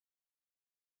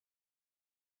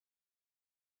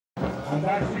And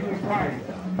that signifies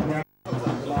that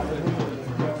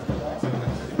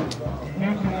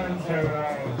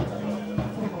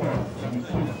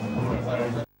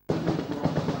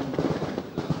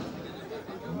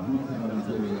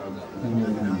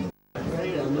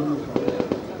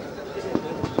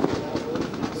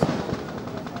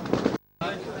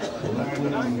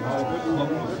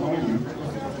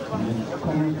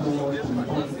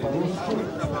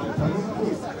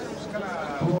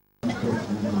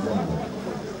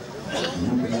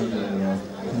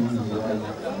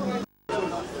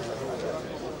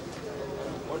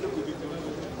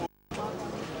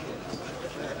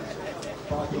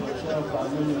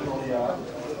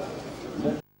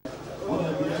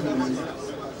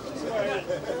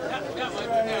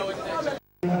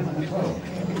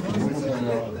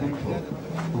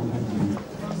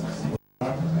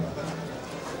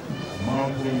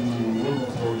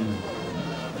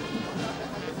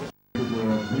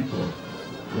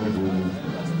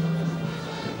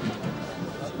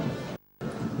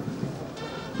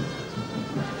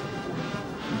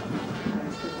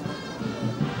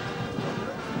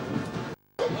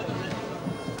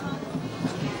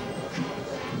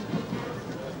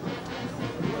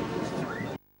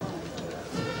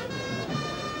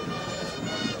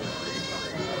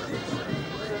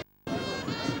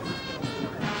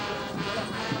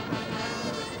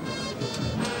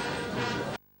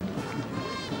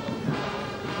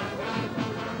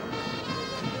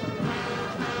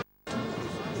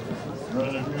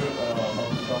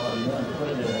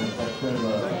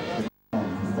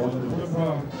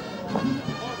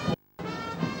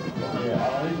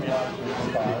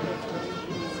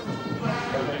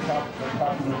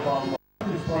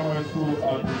primary school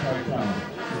at the town.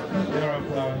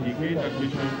 Thereafter, he gained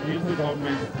admission into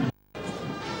government.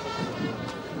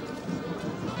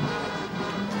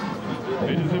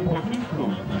 It is a public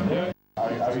school. There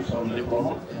I some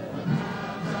diploma.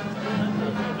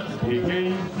 He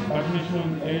gained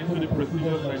admission into the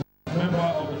prestigious member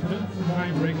of the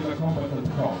 29 regular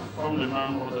combatant corps. From the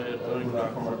man of the regular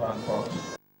combatant corps.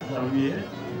 Janvier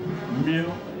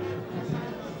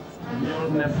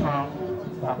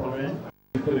 1980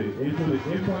 into the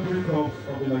infantry corps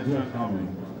of the Nigerian Army.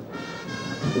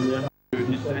 Le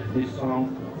 17 décembre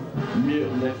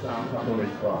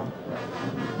 1983.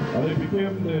 And he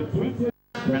became the 20th.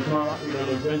 Maintenant, il est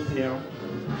le 20e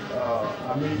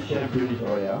ami chef de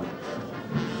Zaria.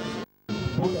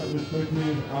 Both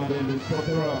administrative and the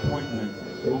structural appointments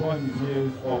over his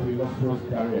years of illustrious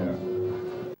career.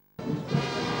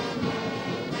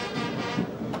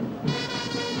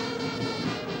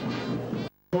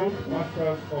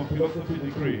 Masters of Philosophy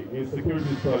degree in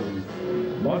Security Studies,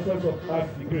 Masters of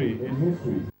Arts degree in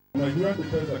History, Nigerian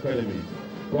Defense Academy,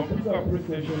 Computer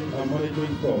Appreciation and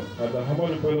Management course at the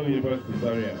Sani Bello University,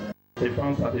 Zaria.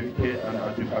 Défense certificat en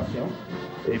éducation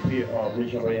et puis en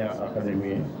Zaria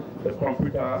Academy. The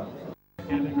computer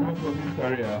in the course of his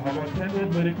career have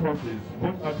attended many courses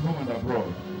both at home and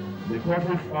abroad. The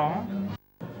courses are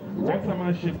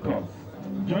Watermanship course,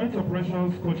 Joint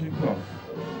Operations Coaching course,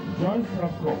 Joint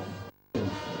Staff course,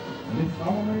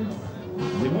 Disarmament,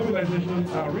 Demobilization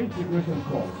and Reintegration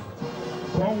course.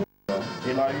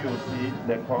 Allow you to see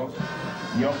the course,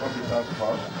 Young Officers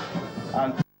course,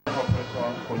 and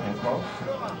Operation Coaching course,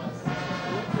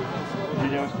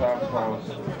 Junior Staff course,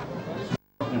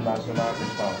 National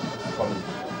Defense College,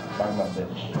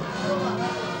 Bangladesh.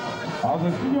 As a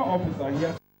senior officer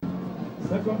here,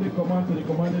 second in command to the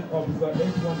commanding officer,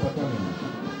 H1 Battalion,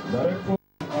 Director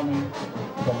Army,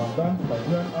 Commandant,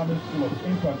 Nigerian Army School of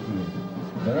Infantry,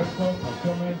 Director of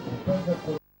Procurement, Defense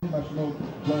Headquarters, National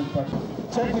Joint Patrol.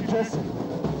 Check the dressing.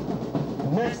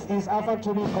 Next is Alpha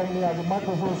Training Company as the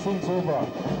microphone swings over.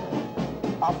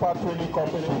 Alpha Training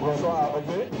Company sont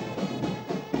arrivés.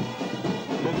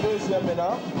 Le deuxième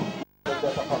maintenant,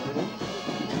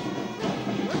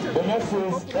 the next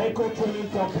is Echo Training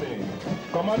Company,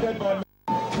 commanded by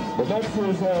the next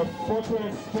is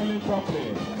Fortress Training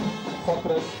Company.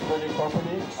 Fortress Training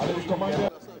Company, and it is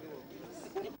commanded.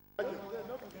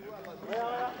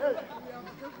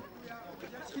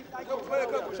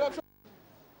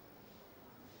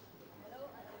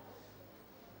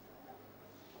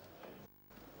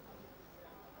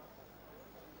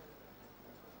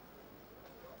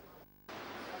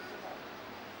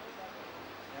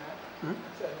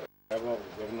 D'abord,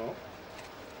 le gouverneur,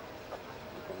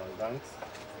 le commandant.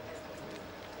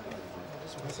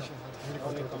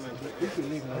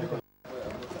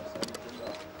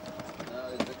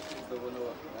 Executive Governor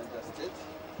of Niger State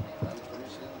and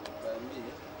commissioned by me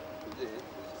today,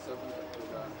 7th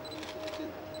October 2015.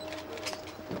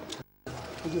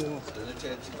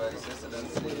 Donated by His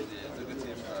Excellency the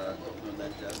Executive Governor of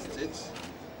Niger State,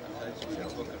 and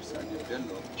Sani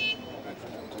Bello,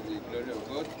 to the glory of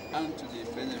God and to the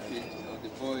benefit of the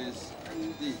boys and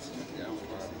indeed the armed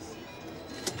forces.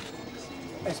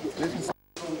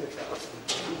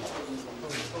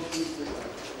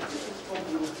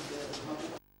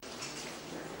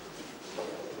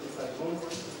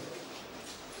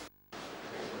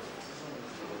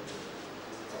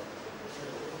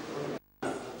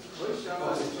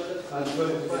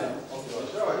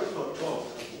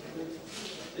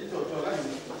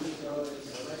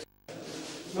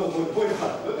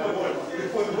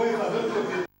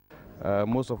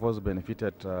 Most of us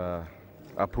benefited are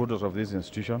products of this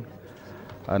institution,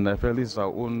 and I felt this is our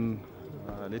own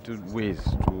little ways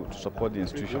to support the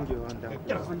institution.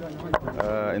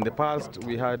 In the past,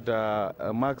 we had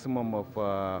a maximum of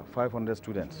 500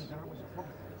 students,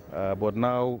 but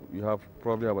now you have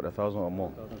probably about 1,000 or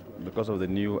more because of the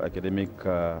new academic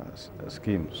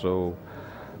scheme. So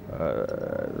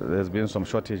there's been some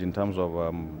shortage in terms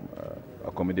of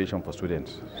accommodation for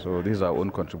students. So this is our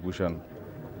own contribution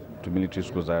to Military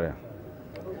School Zaria.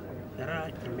 There are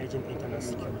emerging internal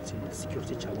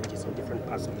security challenges in different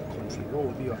parts of the country. What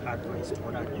would be your advice to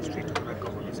other administrators, other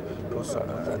governments to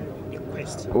support the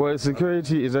quest? Well,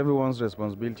 security is everyone's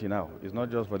responsibility now. It's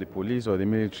not just for the police or the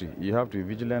military. You have to be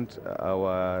vigilant.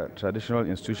 Our traditional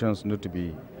institutions need to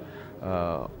be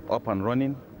up and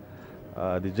running.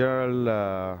 The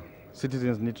general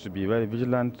citizens need to be very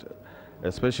vigilant,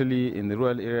 especially in the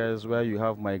rural areas where you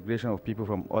have migration of people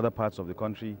from other parts of the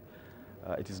country.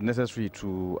 It is necessary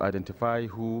to identify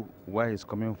who, where he's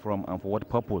coming from, and for what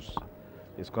purpose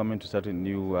he's coming to certain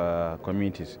new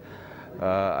communities.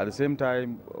 At the same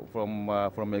time,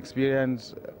 from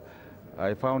experience,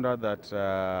 I found out that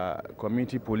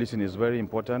community policing is very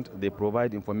important. They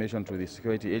provide information to the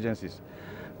security agencies.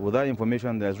 Without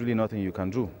information, there's really nothing you can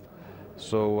do.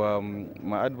 So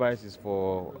my advice is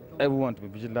for everyone to be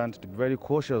vigilant, to be very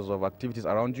cautious of activities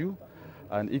around you.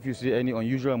 And if you see any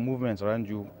unusual movements around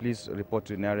you, please report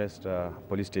to the nearest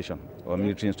police station or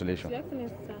military installation. Your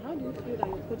Excellency, how do you feel that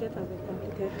your project has been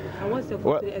completed? And what's your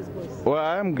call to the ex-boys? Well,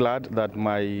 I am glad that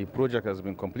my project has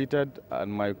been completed, and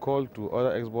my call to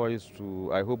other ex-boys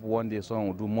to, I hope one day someone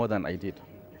will do more than I did.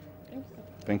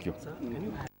 Thank you.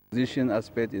 The position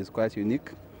aspect is quite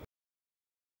unique.